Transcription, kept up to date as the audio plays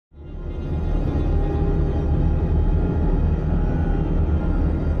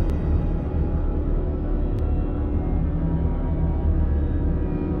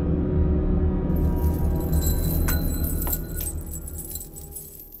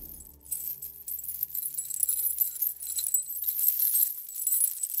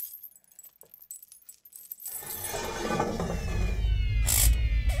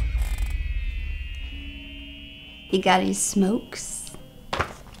He got his smokes.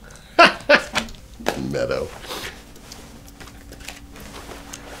 Meadow.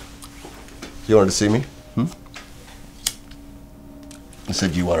 You wanted to see me? You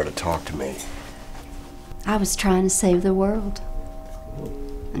said you wanted to talk to me. I was trying to save the world.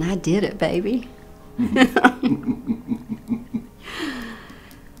 And I did it, baby.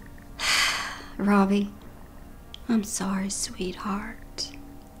 Robbie, I'm sorry, sweetheart.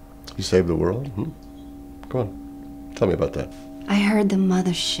 You saved the world? Go on. Tell me about that. I heard the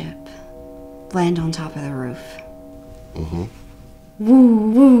mothership land on top of the roof. Mm-hmm.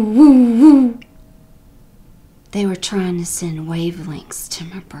 Woo, woo, woo, woo. They were trying to send wavelengths to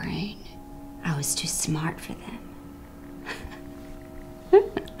my brain. I was too smart for them.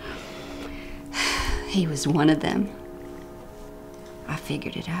 He was one of them. I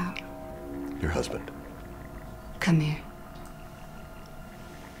figured it out. Your husband? Come here.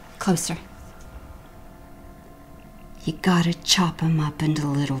 Closer. You gotta chop them up into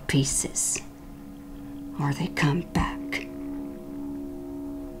little pieces, or they come back.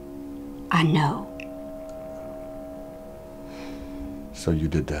 I know. So you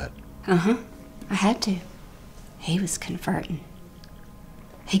did that? Uh-huh. I had to. He was converting.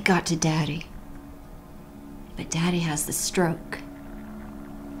 He got to Daddy. But Daddy has the stroke.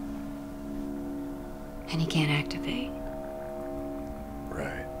 And he can't activate.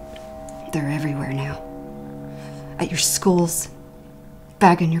 Right. They're everywhere now. At your schools,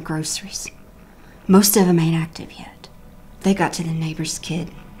 bagging your groceries. Most of them ain't active yet. They got to the neighbor's kid.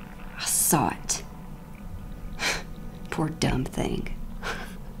 I saw it. Poor dumb thing.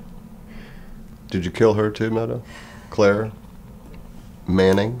 Did you kill her too, Meadow? Claire?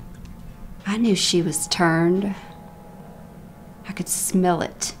 Manning? I knew she was turned. I could smell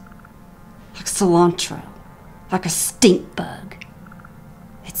it. Like cilantro. Like a stink bug.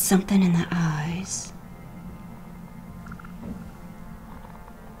 It's something in the eyes.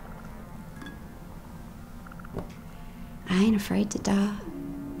 I ain't afraid to die.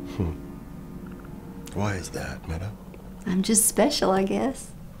 Why is that, Meadow? I'm just special, I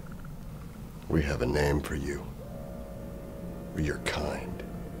guess. We have a name for you. You're kind.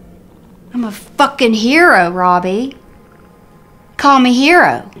 I'm a fucking hero, Robbie. Call me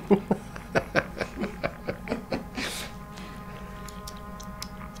hero.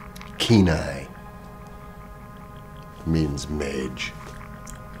 Kenai means mage,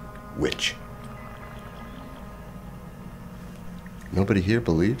 witch. Nobody here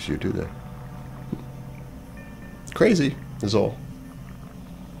believes you, do they? Crazy is all.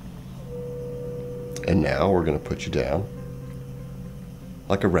 And now we're gonna put you down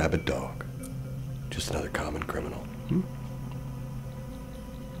like a rabid dog. Just another common criminal.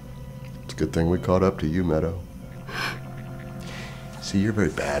 It's a good thing we caught up to you, Meadow. See, you're very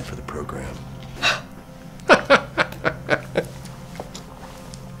bad for the program.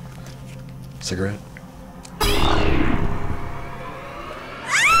 Cigarette?